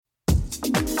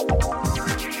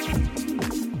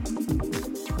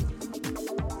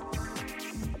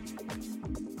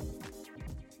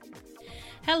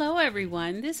Hello,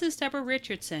 everyone. This is Deborah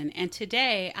Richardson, and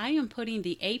today I am putting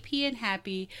the AP in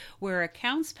Happy, where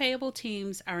accounts payable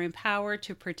teams are empowered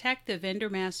to protect the vendor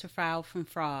master file from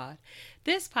fraud.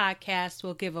 This podcast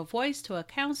will give a voice to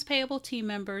accounts payable team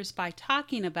members by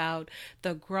talking about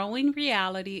the growing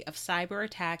reality of cyber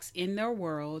attacks in their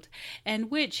world and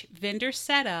which vendor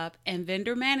setup and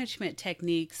vendor management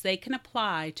techniques they can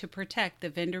apply to protect the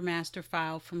vendor master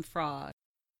file from fraud.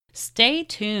 Stay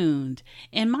tuned.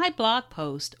 In my blog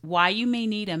post, Why You May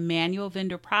Need a Manual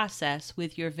Vendor Process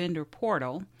with Your Vendor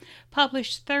Portal,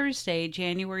 published Thursday,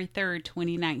 January 3rd,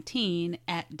 2019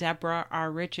 at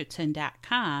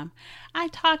deborahrrichardson.com, I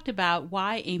talked about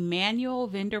why a manual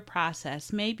vendor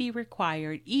process may be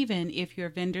required even if your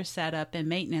vendor setup and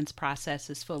maintenance process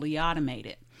is fully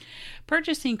automated.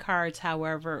 Purchasing cards,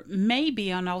 however, may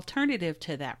be an alternative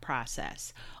to that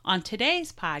process. On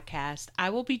today's podcast,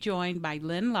 I will be joined by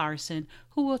Lynn Larson,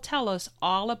 who will tell us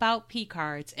all about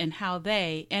P-cards and how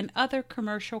they and other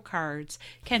commercial cards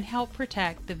can help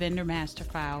protect the vendor master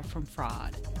file from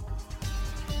fraud.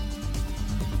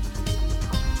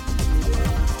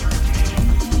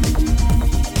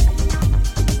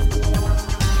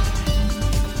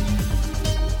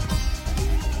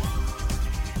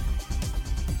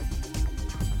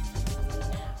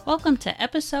 Welcome to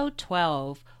episode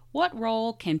 12. What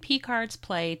role can P-cards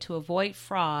play to avoid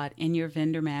fraud in your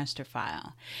vendor master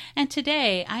file? And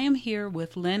today I am here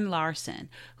with Lynn Larson,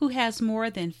 who has more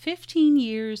than 15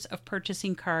 years of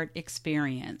purchasing card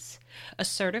experience. A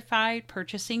certified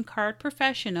purchasing card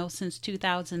professional since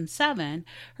 2007,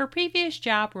 her previous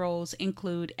job roles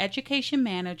include education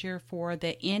manager for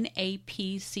the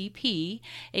NAPCP,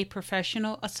 a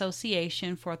professional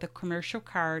association for the commercial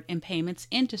card and payments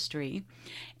industry,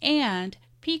 and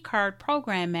P-card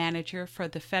program manager for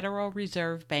the Federal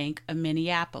Reserve Bank of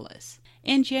Minneapolis.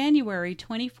 In January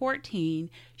 2014,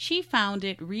 she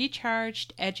founded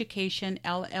Recharged Education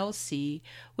LLC,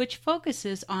 which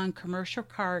focuses on commercial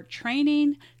card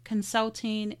training,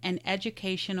 consulting, and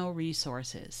educational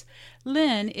resources.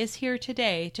 Lynn is here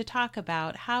today to talk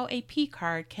about how a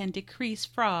P-card can decrease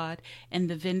fraud in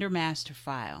the vendor master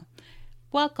file.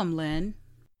 Welcome, Lynn.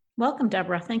 Welcome,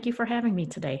 Deborah. Thank you for having me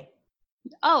today.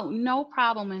 Oh, no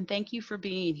problem, and thank you for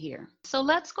being here. So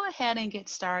let's go ahead and get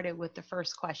started with the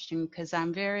first question, because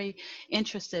I'm very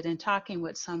interested in talking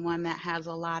with someone that has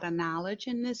a lot of knowledge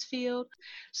in this field.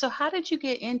 So how did you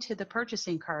get into the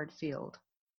purchasing card field?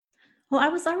 Well, I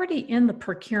was already in the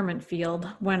procurement field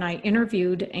when I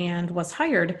interviewed and was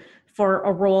hired for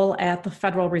a role at the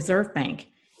Federal Reserve Bank.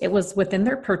 It was within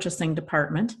their purchasing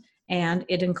department, and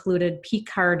it included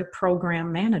P-card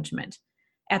program management.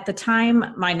 At the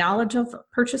time, my knowledge of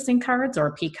purchasing cards,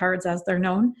 or P-cards as they're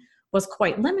known, was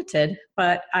quite limited,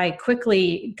 but I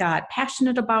quickly got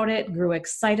passionate about it, grew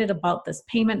excited about this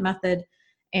payment method,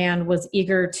 and was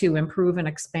eager to improve and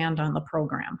expand on the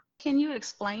program. Can you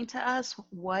explain to us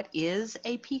what is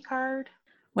a P-card?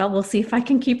 Well, we'll see if I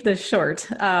can keep this short.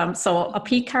 So a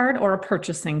P-card or a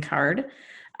purchasing card,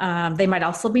 they might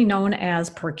also be known as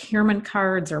procurement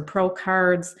cards or pro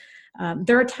cards.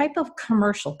 They're a type of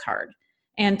commercial card.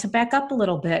 And to back up a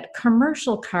little bit,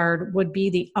 commercial card would be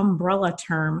the umbrella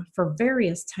term for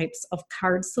various types of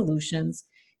card solutions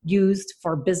used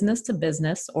for business to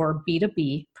business or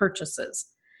B2B purchases.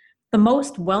 The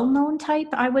most well-known type,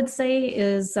 I would say,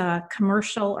 is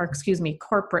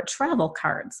corporate travel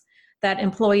cards that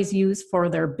employees use for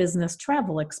their business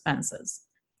travel expenses.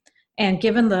 And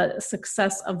given the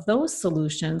success of those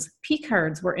solutions,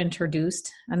 P-cards were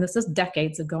introduced, and this is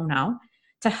decades ago now,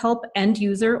 to help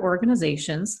end-user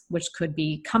organizations, which could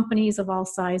be companies of all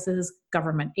sizes,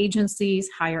 government agencies,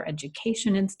 higher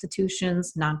education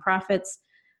institutions, nonprofits.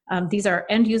 These are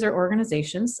end-user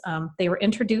organizations. They were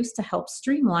introduced to help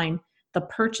streamline the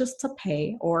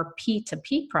purchase-to-pay, or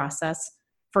P2P process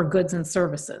for goods and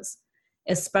services,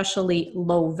 especially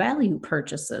low-value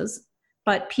purchases,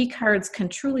 but P-cards can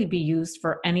truly be used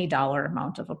for any dollar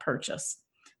amount of a purchase.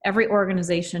 Every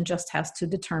organization just has to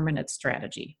determine its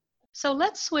strategy. So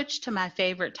let's switch to my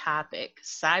favorite topic,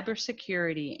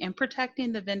 cybersecurity and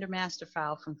protecting the vendor master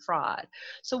file from fraud.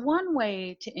 So one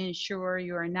way to ensure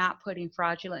you are not putting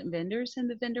fraudulent vendors in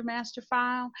the vendor master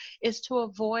file is to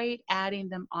avoid adding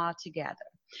them all together.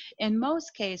 In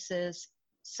most cases,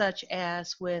 such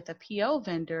as with a PO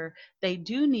vendor, they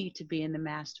do need to be in the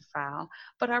master file,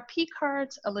 but are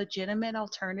P-cards a legitimate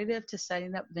alternative to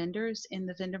setting up vendors in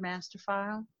the vendor master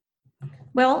file?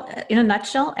 Well, in a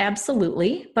nutshell,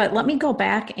 absolutely. But let me go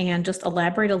back and just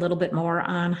elaborate a little bit more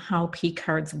on how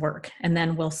P-cards work, and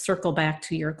then we'll circle back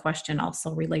to your question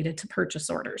also related to purchase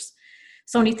orders.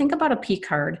 So when you think about a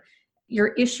P-card,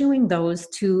 you're issuing those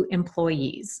to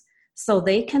employees. so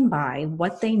they can buy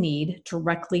what they need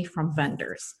directly from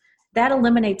vendors. That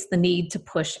eliminates the need to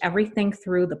push everything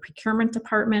through the procurement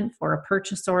department for a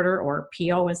purchase order, or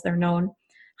PO as they're known.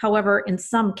 However, in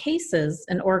some cases,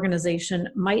 an organization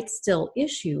might still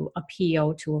issue a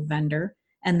PO to a vendor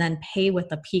and then pay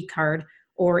with a P card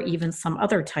or even some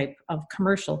other type of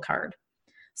commercial card.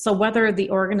 So whether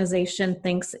the organization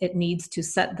thinks it needs to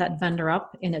set that vendor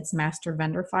up in its master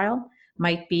vendor file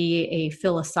might be a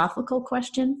philosophical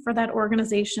question for that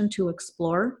organization to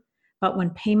explore. But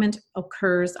when payment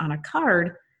occurs on a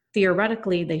card,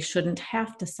 theoretically, they shouldn't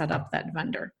have to set up that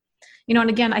vendor. And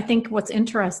again, I think what's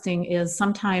interesting is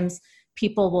sometimes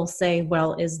people will say,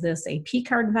 well, is this a P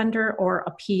card vendor or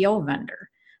a PO vendor?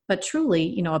 But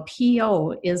truly, a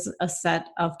PO is a set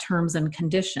of terms and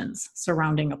conditions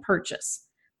surrounding a purchase.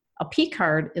 A P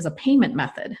card is a payment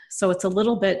method. So it's a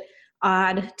little bit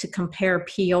odd to compare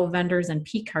PO vendors and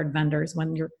P card vendors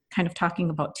when you're kind of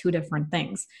talking about two different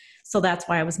things. So that's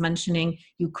why I was mentioning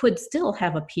you could still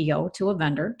have a PO to a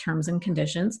vendor, terms and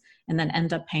conditions, and then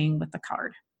end up paying with the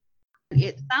card.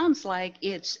 It sounds like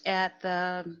it's at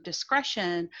the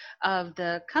discretion of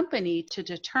the company to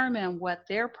determine what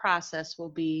their process will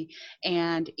be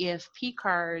and if P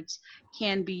cards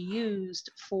can be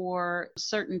used for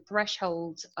certain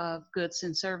thresholds of goods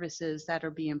and services that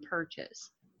are being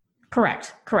purchased.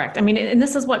 Correct. I mean, and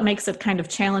this is what makes it kind of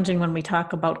challenging when we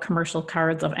talk about commercial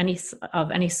cards of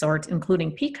any sort,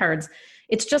 including P cards.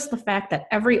 It's just the fact that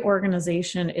every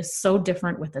organization is so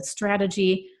different with its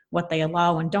strategy, what they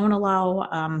allow and don't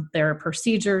allow, their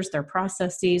procedures, their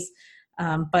processes.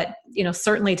 But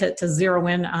certainly to zero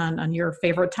in on your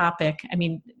favorite topic, I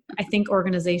mean, I think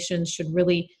organizations should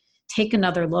really take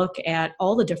another look at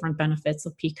all the different benefits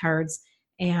of P cards,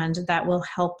 and that will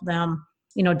help them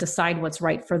decide what's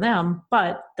right for them.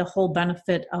 But the whole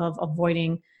benefit of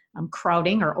avoiding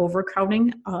crowding or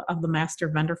overcrowding of the master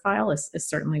vendor file is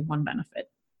certainly one benefit.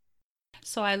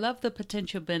 So I love the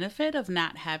potential benefit of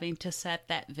not having to set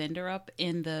that vendor up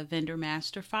in the vendor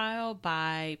master file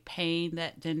by paying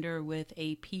that vendor with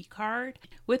a P card.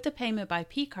 With the payment by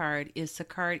P card, is the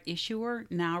card issuer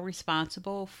now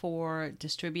responsible for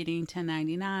distributing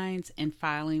 1099s and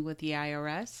filing with the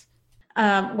IRS?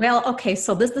 Okay,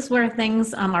 so this is where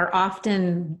things are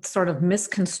often sort of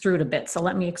misconstrued a bit. So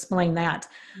let me explain that.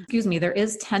 There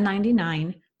is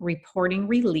 1099 reporting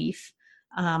relief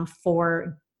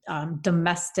for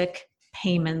domestic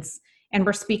payments, and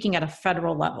we're speaking at a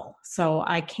federal level. So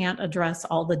I can't address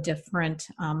all the different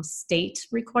state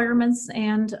requirements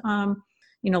and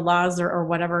laws or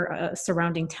whatever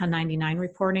surrounding 1099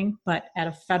 reporting, but at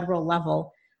a federal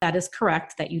level, that is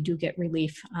correct that you do get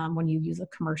relief when you use a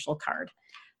commercial card.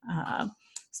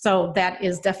 So that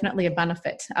is definitely a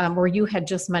benefit. Where you had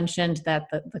just mentioned that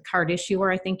the card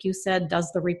issuer, I think you said,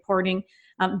 does the reporting.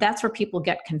 That's where people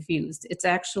get confused. It's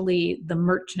actually the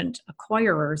merchant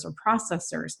acquirers or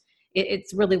processors.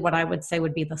 It's really what I would say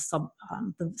would be the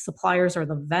suppliers or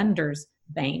the vendors,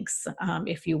 banks,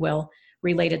 if you will,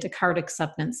 related to card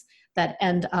acceptance, that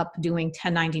end up doing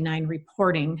 1099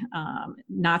 reporting,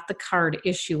 not the card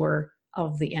issuer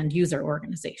of the end user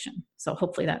organization. So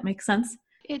hopefully that makes sense.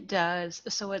 It does.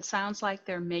 So it sounds like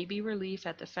there may be relief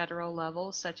at the federal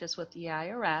level, such as with the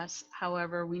IRS.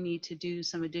 However, we need to do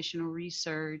some additional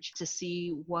research to see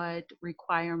what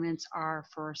requirements are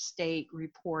for state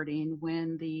reporting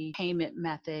when the payment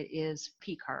method is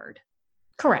P card.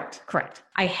 Correct.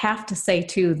 I have to say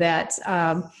too that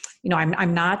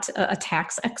I'm not a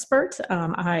tax expert.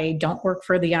 I don't work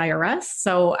for the IRS,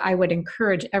 so I would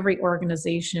encourage every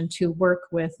organization to work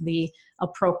with the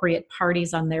appropriate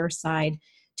parties on their side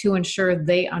to ensure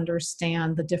they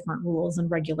understand the different rules and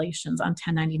regulations on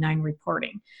 1099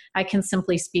 reporting. I can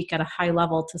simply speak at a high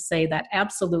level to say that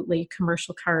absolutely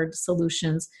commercial card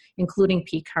solutions, including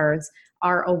P cards,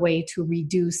 are a way to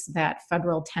reduce that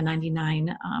federal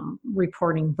 1099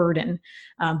 reporting burden,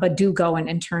 but do go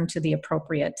and turn to the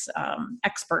appropriate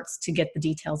experts to get the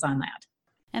details on that.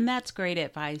 And that's great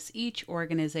advice. Each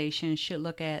organization should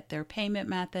look at their payment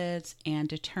methods and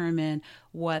determine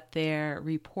what their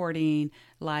reporting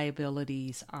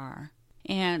liabilities are.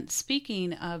 And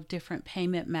speaking of different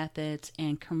payment methods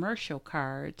and commercial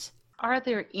cards, are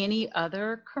there any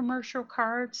other commercial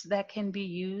cards that can be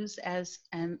used as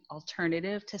an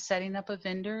alternative to setting up a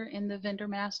vendor in the vendor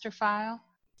master file?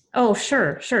 Oh,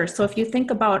 sure. So if you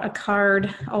think about a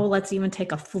card, let's even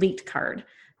take a fleet card.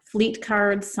 Fleet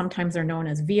cards, sometimes they're known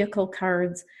as vehicle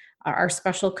cards, are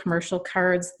special commercial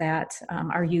cards that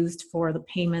are used for the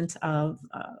payment of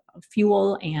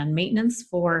fuel and maintenance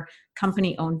for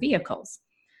company-owned vehicles.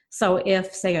 So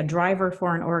if, say, a driver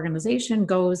for an organization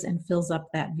goes and fills up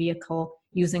that vehicle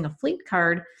using a fleet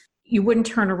card, you wouldn't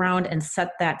turn around and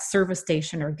set that service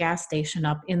station or gas station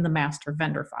up in the master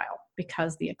vendor file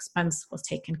because the expense was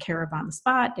taken care of on the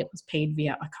spot. It was paid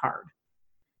via a card.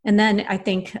 And then I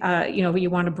think, you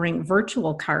want to bring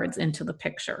virtual cards into the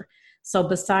picture. So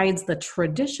besides the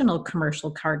traditional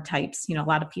commercial card types, a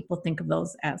lot of people think of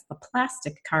those as the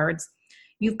plastic cards.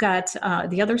 You've got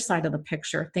the other side of the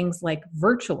picture, things like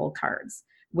virtual cards,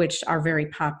 which are very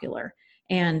popular.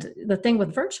 And the thing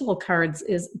with virtual cards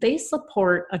is they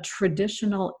support a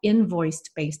traditional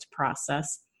invoice-based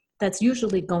process that's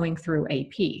usually going through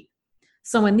AP.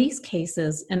 So in these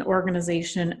cases, an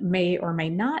organization may or may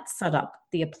not set up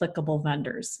the applicable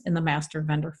vendors in the master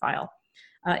vendor file.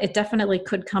 It definitely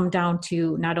could come down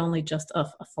to not only just a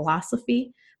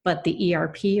philosophy, but the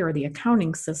ERP or the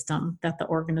accounting system that the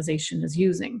organization is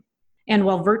using. And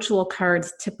while virtual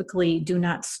cards typically do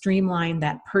not streamline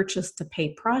that purchase to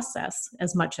pay process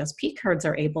as much as P cards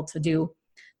are able to do,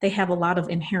 they have a lot of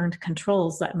inherent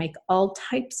controls that make all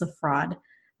types of fraud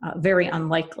very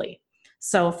unlikely.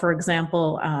 So for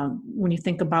example, when you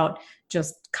think about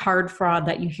just card fraud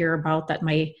that you hear about that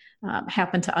may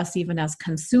happen to us even as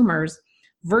consumers,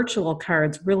 virtual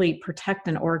cards really protect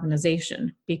an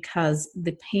organization because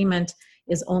the payment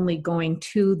is only going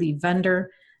to the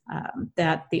vendor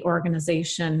that the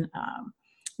organization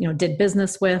did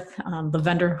business with, the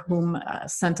vendor whom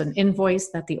sent an invoice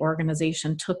that the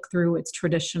organization took through its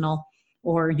traditional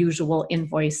or usual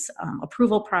invoice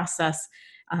approval process,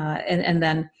 and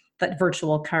then that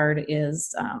virtual card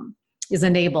is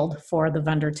enabled for the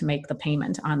vendor to make the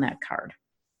payment on that card.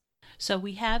 So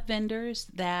we have vendors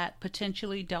that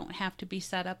potentially don't have to be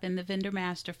set up in the vendor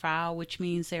master file, which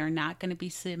means they are not going to be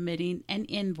submitting an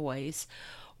invoice.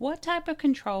 What type of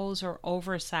controls or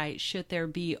oversight should there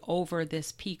be over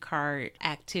this P-card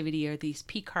activity or these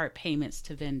P-card payments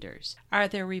to vendors? Are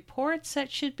there reports that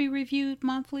should be reviewed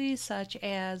monthly, such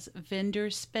as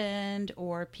vendor spend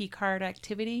or P-card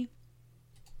activity?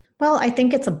 Well, I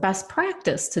think it's a best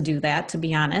practice to do that, to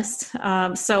be honest.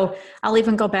 So I'll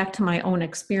even go back to my own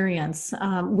experience.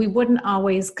 We wouldn't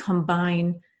always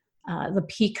combine the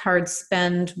P-card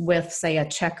spend with, say, a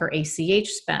check or ACH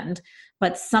spend,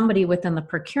 but somebody within the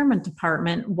procurement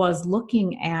department was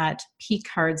looking at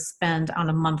P-card spend on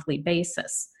a monthly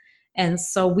basis. And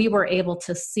so we were able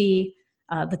to see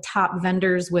the top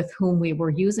vendors with whom we were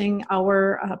using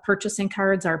our purchasing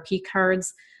cards, our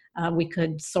P-cards. We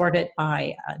could sort it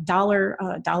by dollar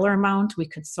amount. We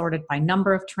could sort it by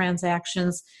number of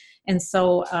transactions. And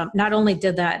so not only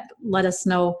did that let us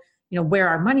know, where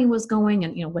our money was going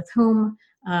and, with whom,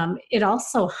 it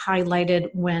also highlighted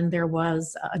when there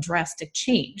was a drastic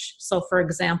change. So for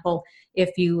example,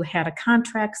 if you had a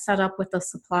contract set up with a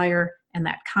supplier and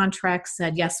that contract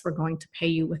said, yes, we're going to pay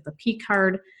you with the P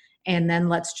card, and then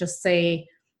let's just say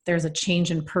there's a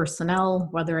change in personnel,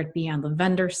 whether it be on the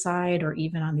vendor side or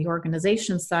even on the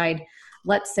organization side.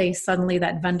 Let's say suddenly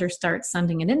that vendor starts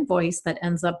sending an invoice that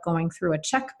ends up going through a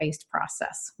check-based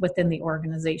process within the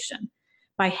organization.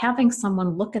 By having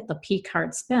someone look at the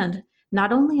P-card spend,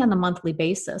 not only on a monthly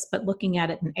basis, but looking at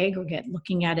it in aggregate,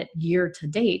 looking at it year to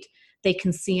date, they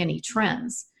can see any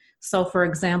trends. So for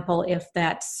example, if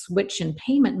that switch in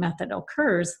payment method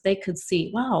occurs, they could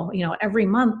see, wow, every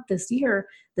month this year,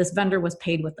 this vendor was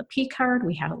paid with the P card.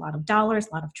 We had a lot of dollars,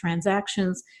 a lot of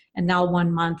transactions. And now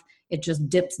one month it just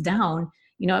dips down.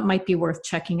 It might be worth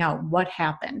checking out what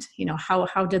happened.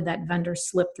 How did that vendor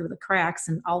slip through the cracks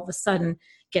and all of a sudden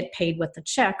get paid with the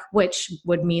check, which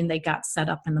would mean they got set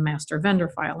up in the master vendor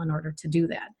file in order to do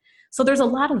that. So there's a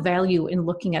lot of value in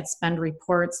looking at spend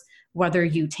reports, whether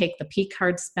you take the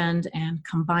P-card spend and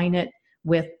combine it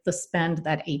with the spend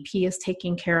that AP is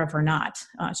taking care of or not.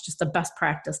 It's just a best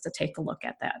practice to take a look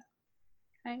at that.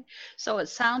 Okay. So it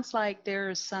sounds like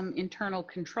there's some internal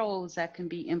controls that can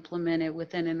be implemented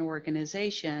within an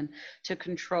organization to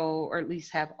control or at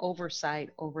least have oversight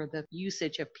over the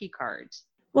usage of P-cards.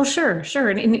 Well, sure.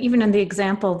 And even in the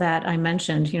example that I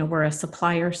mentioned, where a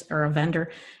supplier or a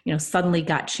vendor, suddenly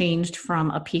got changed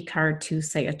from a P card to,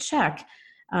 say, a check,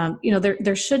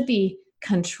 there should be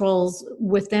controls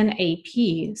within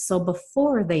AP. So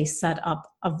before they set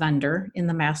up a vendor in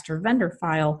the master vendor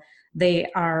file, they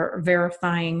are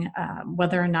verifying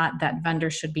whether or not that vendor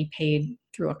should be paid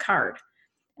through a card.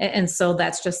 And so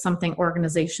that's just something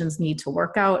organizations need to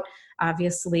work out.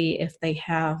 Obviously, if they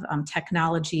have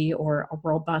technology or a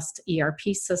robust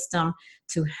ERP system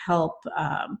to help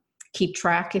keep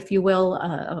track, if you will,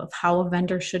 of how a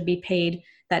vendor should be paid,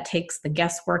 that takes the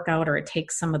guesswork out, or it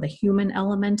takes some of the human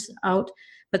element out.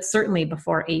 But certainly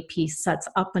before AP sets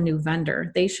up a new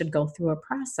vendor, they should go through a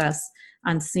process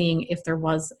on seeing if there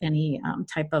was any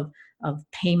type of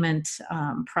payment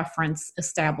preference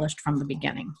established from the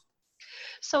beginning.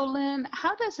 So, Lynn,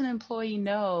 how does an employee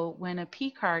know when a P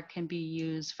card can be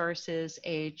used versus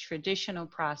a traditional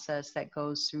process that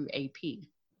goes through AP?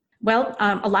 Well,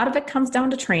 a lot of it comes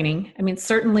down to training. I mean,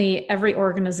 certainly every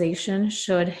organization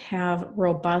should have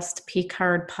robust P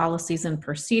card policies and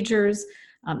procedures,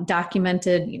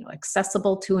 documented,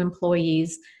 accessible to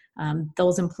employees.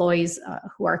 Those employees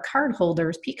who are card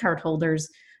holders, P card holders,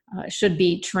 should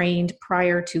be trained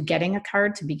prior to getting a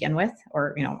card to begin with,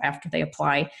 or after they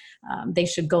apply. They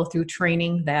should go through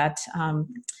training that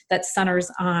centers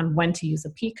on when to use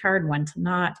a P card, when to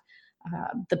not.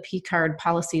 The P card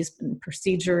policies and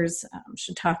procedures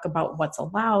should talk about what's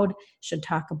allowed, should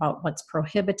talk about what's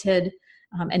prohibited.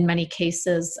 In many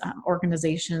cases,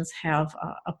 organizations have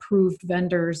approved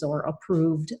vendors or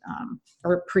approved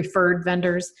or preferred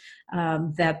vendors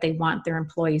that they want their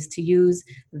employees to use.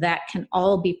 That can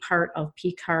all be part of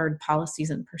P card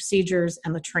policies and procedures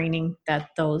and the training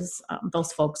that those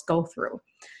folks go through.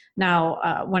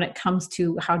 Now, when it comes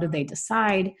to how do they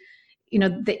decide,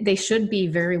 they should be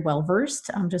very well versed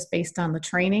just based on the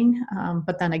training.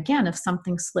 But then again, if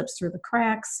something slips through the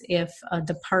cracks, if a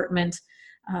department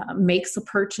makes a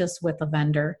purchase with a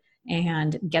vendor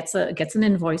and gets an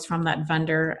invoice from that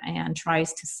vendor and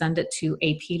tries to send it to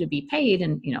AP to be paid,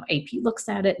 and AP looks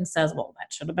at it and says, well,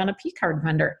 that should have been a P card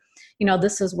vendor.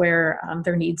 This is where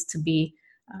there needs to be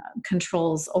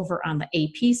controls over on the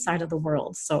AP side of the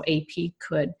world. So AP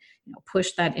could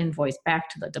push that invoice back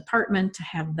to the department to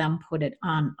have them put it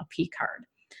on a P card.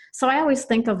 So I always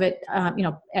think of it,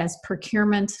 as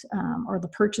procurement or the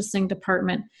purchasing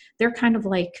department. They're kind of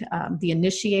like the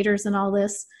initiators in all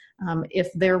this.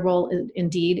 If their role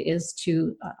indeed is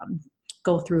to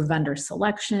go through vendor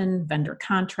selection, vendor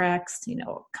contracts,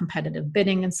 competitive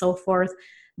bidding and so forth,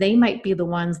 they might be the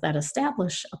ones that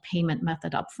establish a payment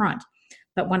method up front.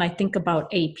 But when I think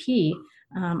about AP,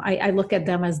 I look at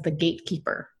them as the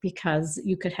gatekeeper, because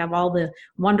you could have all the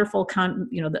wonderful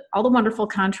all the wonderful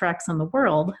contracts in the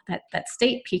world that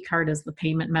state P card is the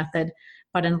payment method,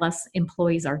 but unless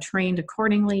employees are trained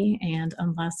accordingly and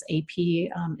unless AP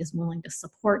is willing to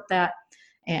support that,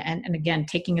 and again,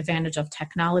 taking advantage of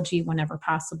technology whenever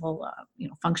possible,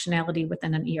 functionality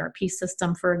within an ERP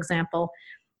system, for example,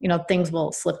 things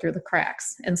will slip through the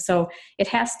cracks. And so it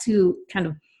has to kind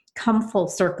of come full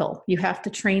circle. You have to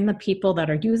train the people that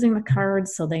are using the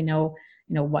cards so they know,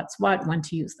 what's what, when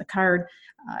to use the card.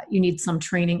 You need some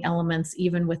training elements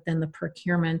even within the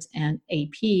procurement and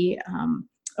AP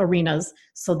arenas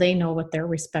so they know what their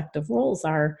respective roles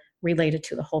are related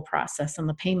to the whole process and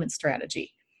the payment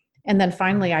strategy. And then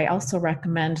finally, I also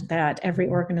recommend that every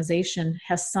organization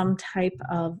has some type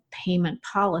of payment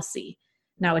policy.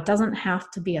 Now, it doesn't have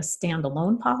to be a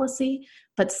standalone policy,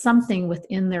 but something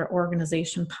within their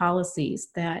organization policies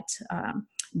that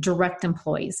direct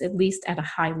employees, at least at a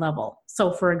high level.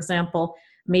 So, for example,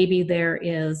 maybe there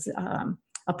is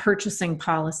a purchasing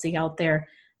policy out there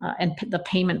and the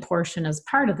payment portion is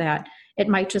part of that. It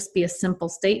might just be a simple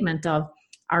statement of,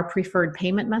 our preferred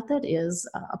payment method is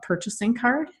a purchasing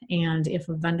card, and if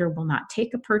a vendor will not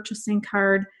take a purchasing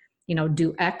card,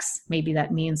 do X. Maybe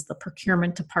that means the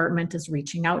procurement department is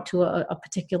reaching out to a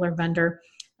particular vendor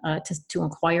to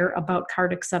inquire about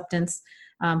card acceptance.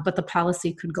 But the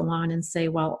policy could go on and say,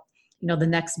 well, the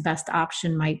next best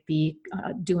option might be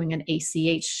doing an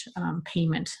ACH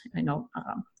payment,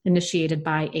 initiated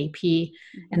by AP.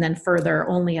 And then further,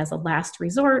 only as a last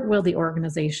resort, will the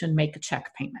organization make a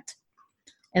check payment.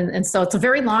 And so it's a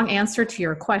very long answer to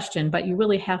your question, but you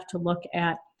really have to look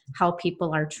at how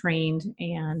people are trained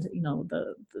and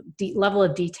the level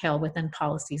of detail within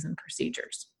policies and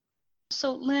procedures.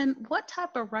 So, Lynn, what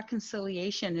type of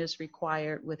reconciliation is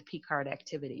required with P card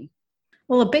activity?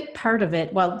 Well, a big part of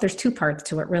it, there's two parts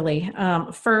to it really.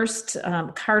 First,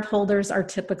 card holders are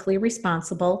typically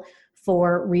responsible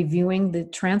for reviewing the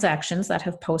transactions that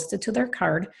have posted to their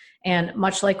card. And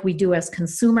much like we do as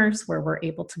consumers, where we're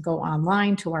able to go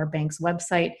online to our bank's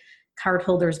website,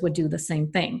 cardholders would do the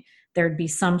same thing. There'd be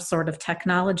some sort of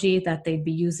technology that they'd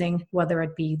be using, whether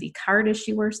it be the card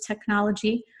issuer's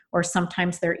technology, or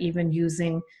sometimes they're even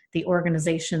using the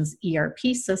organization's ERP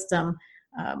system,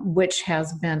 which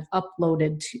has been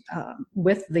uploaded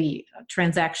with the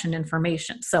transaction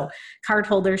information. So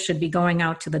cardholders should be going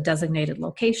out to the designated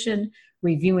location,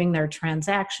 reviewing their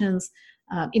transactions.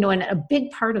 And a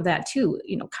big part of that too,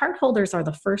 cardholders are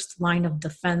the first line of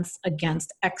defense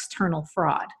against external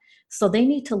fraud. So they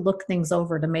need to look things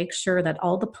over to make sure that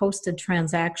all the posted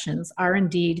transactions are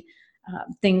indeed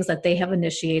things that they have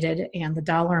initiated, and the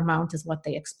dollar amount is what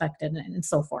they expected, and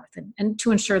so forth, and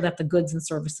to ensure that the goods and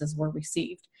services were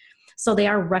received. So they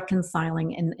are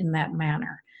reconciling in that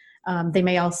manner. They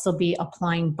may also be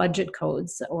applying budget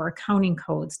codes or accounting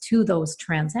codes to those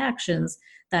transactions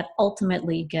that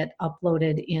ultimately get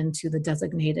uploaded into the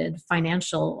designated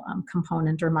financial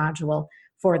component or module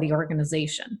for the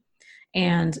organization.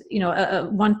 And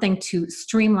one thing to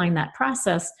streamline that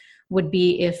process would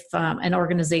be if an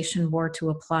organization were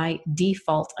to apply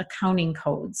default accounting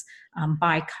codes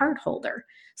by cardholder.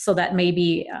 So that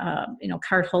maybe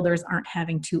cardholders aren't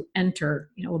having to enter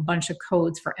a bunch of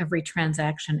codes for every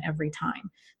transaction every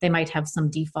time. They might have some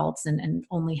defaults and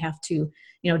only have to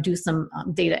do some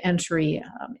data entry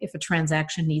if a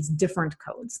transaction needs different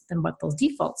codes than what those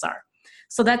defaults are.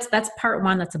 So that's part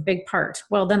one. That's a big part.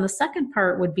 Well, then the second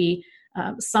part would be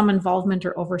some involvement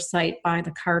or oversight by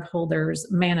the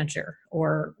cardholder's manager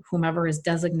or whomever is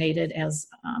designated as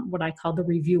what I call the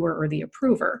reviewer or the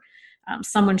approver.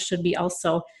 Someone should be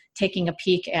also taking a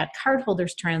peek at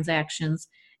cardholders' transactions,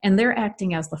 and they're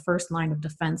acting as the first line of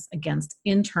defense against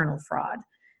internal fraud.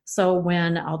 So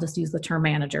when, I'll just use the term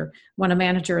manager, when a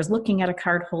manager is looking at a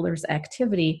cardholder's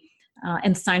activity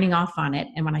and signing off on it,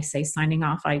 and when I say signing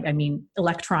off, I mean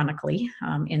electronically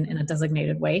in a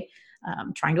designated way,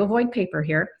 trying to avoid paper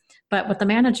here. But what the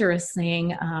manager is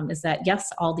saying is that, yes,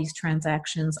 all these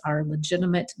transactions are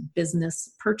legitimate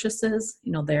business purchases.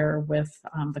 They're with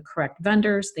the correct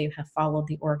vendors. They have followed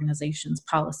the organization's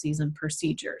policies and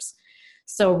procedures.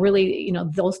 So really,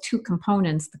 those two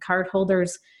components, the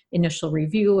cardholder's initial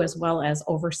review as well as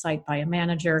oversight by a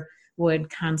manager, would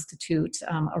constitute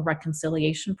a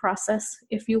reconciliation process,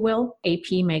 if you will.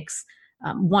 AP makes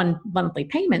one monthly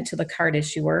payment to the card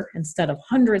issuer instead of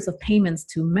hundreds of payments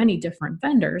to many different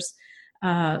vendors.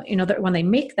 That when they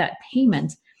make that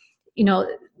payment,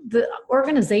 the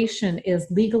organization is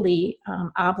legally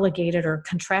obligated, or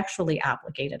contractually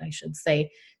obligated, I should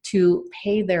say, to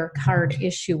pay their card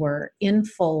issuer in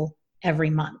full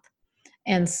every month.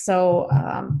 And so,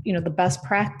 the best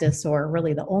practice, or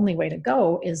really the only way to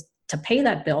go, is to pay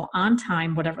that bill on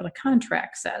time, whatever the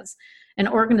contract says. An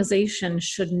organization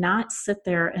should not sit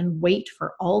there and wait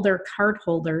for all their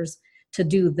cardholders to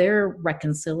do their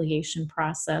reconciliation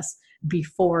process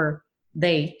before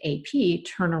they, AP,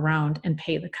 turn around and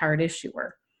pay the card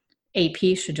issuer.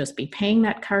 AP should just be paying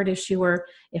that card issuer.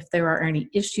 If there are any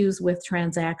issues with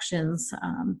transactions,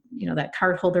 that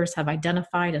cardholders have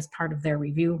identified as part of their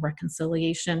review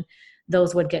reconciliation,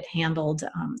 those would get handled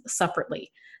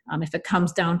separately. If it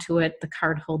comes down to it, the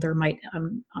cardholder might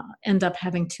end up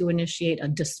having to initiate a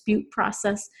dispute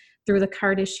process through the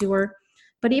card issuer.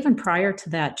 But even prior to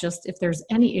that, just if there's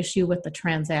any issue with the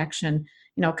transaction,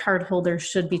 cardholders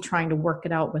should be trying to work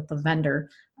it out with the vendor,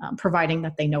 providing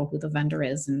that they know who the vendor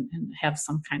is and have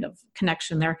some kind of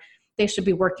connection there. They should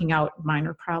be working out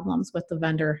minor problems with the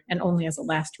vendor, and only as a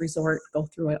last resort go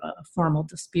through a formal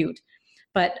dispute.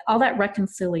 But all that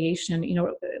reconciliation,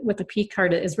 with the P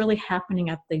card is really happening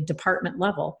at the department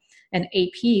level, and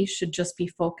AP should just be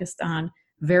focused on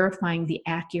verifying the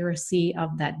accuracy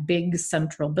of that big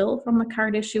central bill from the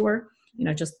card issuer,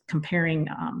 just comparing,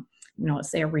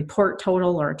 say a report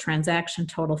total or a transaction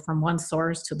total from one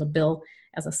source to the bill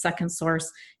as a second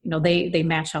source. They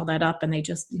match all that up, and they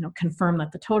just, confirm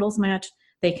that the totals match.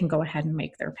 They can go ahead and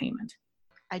make their payment.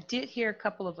 I did hear a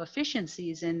couple of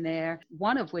efficiencies in there,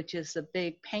 one of which is a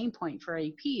big pain point for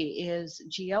AP is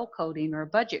GL coding or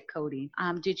budget coding.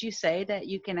 Did you say that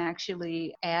you can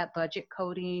actually add budget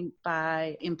coding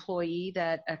by employee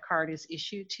that a card is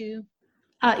issued to?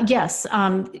 Yes.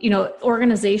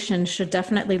 Organizations should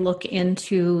definitely look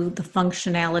into the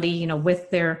functionality, with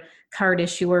their card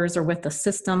issuers or with the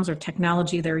systems or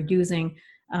technology they're using.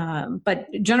 But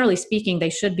generally speaking, they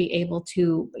should be able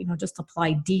to, just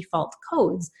apply default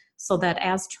codes so that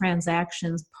as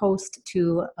transactions post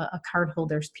to a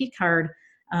cardholder's P card,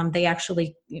 they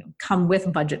actually come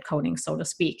with budget coding, so to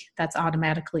speak, that's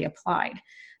automatically applied.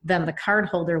 Then the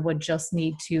cardholder would just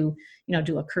need to,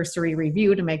 do a cursory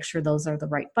review to make sure those are the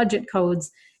right budget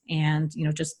codes, and,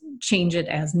 just change it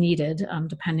as needed,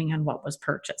 depending on what was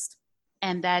purchased.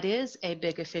 And that is a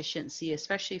big efficiency,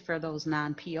 especially for those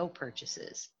non-PO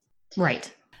purchases.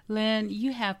 Right. Lynn,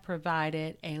 you have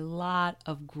provided a lot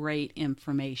of great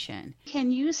information.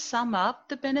 Can you sum up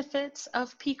the benefits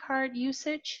of P-card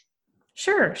usage?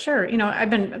 Sure.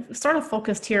 I've been sort of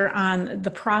focused here on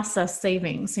the process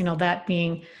savings, that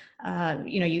being,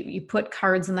 you put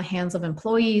cards in the hands of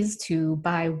employees to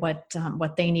buy what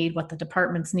they need, what the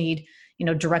departments need,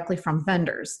 directly from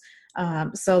vendors.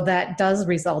 So that does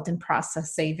result in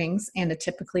process savings, and it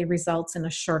typically results in a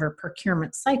shorter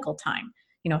procurement cycle time.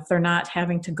 If they're not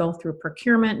having to go through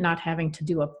procurement, not having to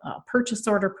do a purchase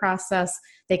order process,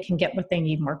 they can get what they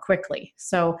need more quickly.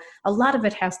 So a lot of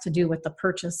it has to do with the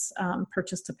purchase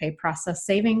to pay process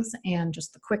savings and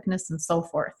just the quickness and so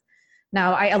forth.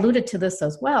 Now, I alluded to this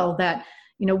as well, that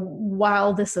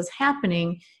while this is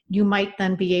happening, you might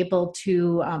then be able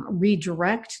to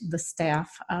redirect the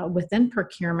staff within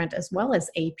procurement as well as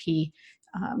AP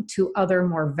to other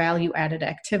more value-added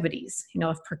activities.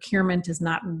 If procurement is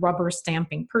not rubber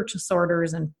stamping purchase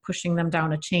orders and pushing them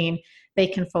down a chain, they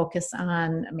can focus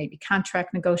on maybe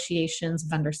contract negotiations,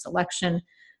 vendor selection.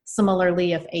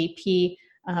 Similarly, if AP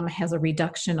has a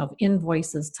reduction of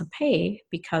invoices to pay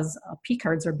because P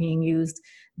cards are being used,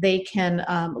 they can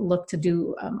look to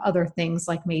do other things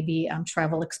like maybe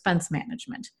travel expense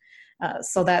management.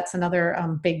 So that's another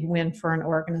big win for an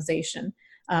organization.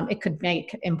 It could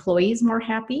make employees more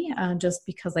happy just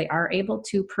because they are able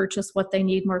to purchase what they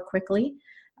need more quickly.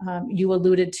 You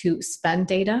alluded to spend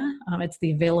data. It's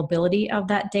the availability of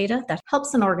that data that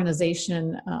helps an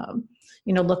organization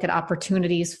look at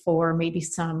opportunities for maybe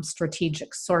some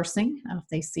strategic sourcing if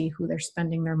they see who they're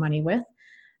spending their money with.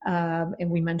 And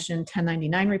we mentioned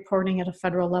 1099 reporting at a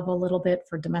federal level a little bit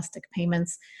for domestic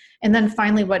payments. And then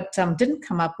finally, what didn't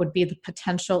come up would be the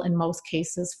potential in most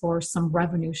cases for some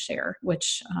revenue share,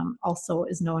 which also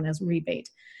is known as rebate.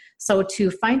 So to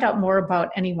find out more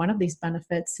about any one of these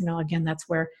benefits, again, that's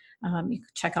where you can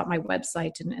check out my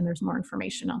website and there's more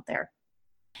information out there.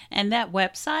 And that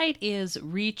website is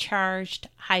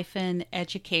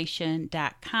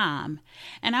recharged-education.com.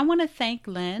 And I want to thank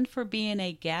Lynn for being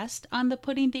a guest on the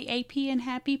Putting the AP in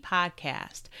Happy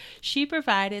podcast. She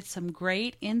provided some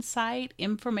great insight,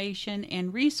 information,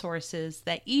 and resources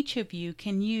that each of you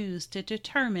can use to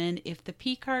determine if the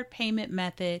P-card payment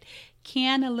method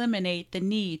can eliminate the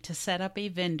need to set up a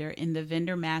vendor in the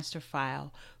vendor master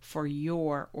file for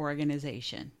your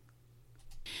organization.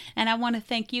 And I want to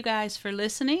thank you guys for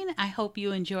listening. I hope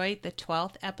you enjoyed the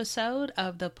 12th episode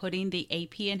of the Putting the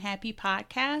AP in Happy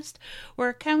podcast, where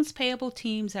accounts payable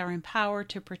teams are empowered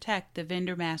to protect the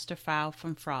vendor master file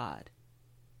from fraud.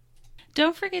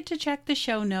 Don't forget to check the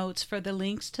show notes for the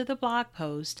links to the blog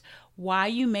post, why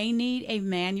you may need a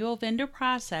manual vendor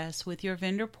process with your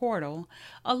vendor portal,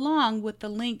 along with the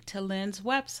link to Lynn's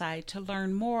website to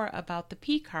learn more about the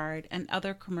P-card and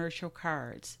other commercial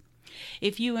cards.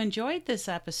 If you enjoyed this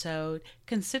episode,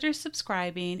 consider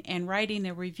subscribing and writing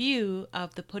a review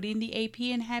of the Putting the AP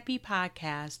in Happy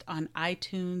podcast on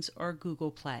iTunes or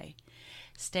Google Play.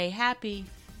 Stay happy.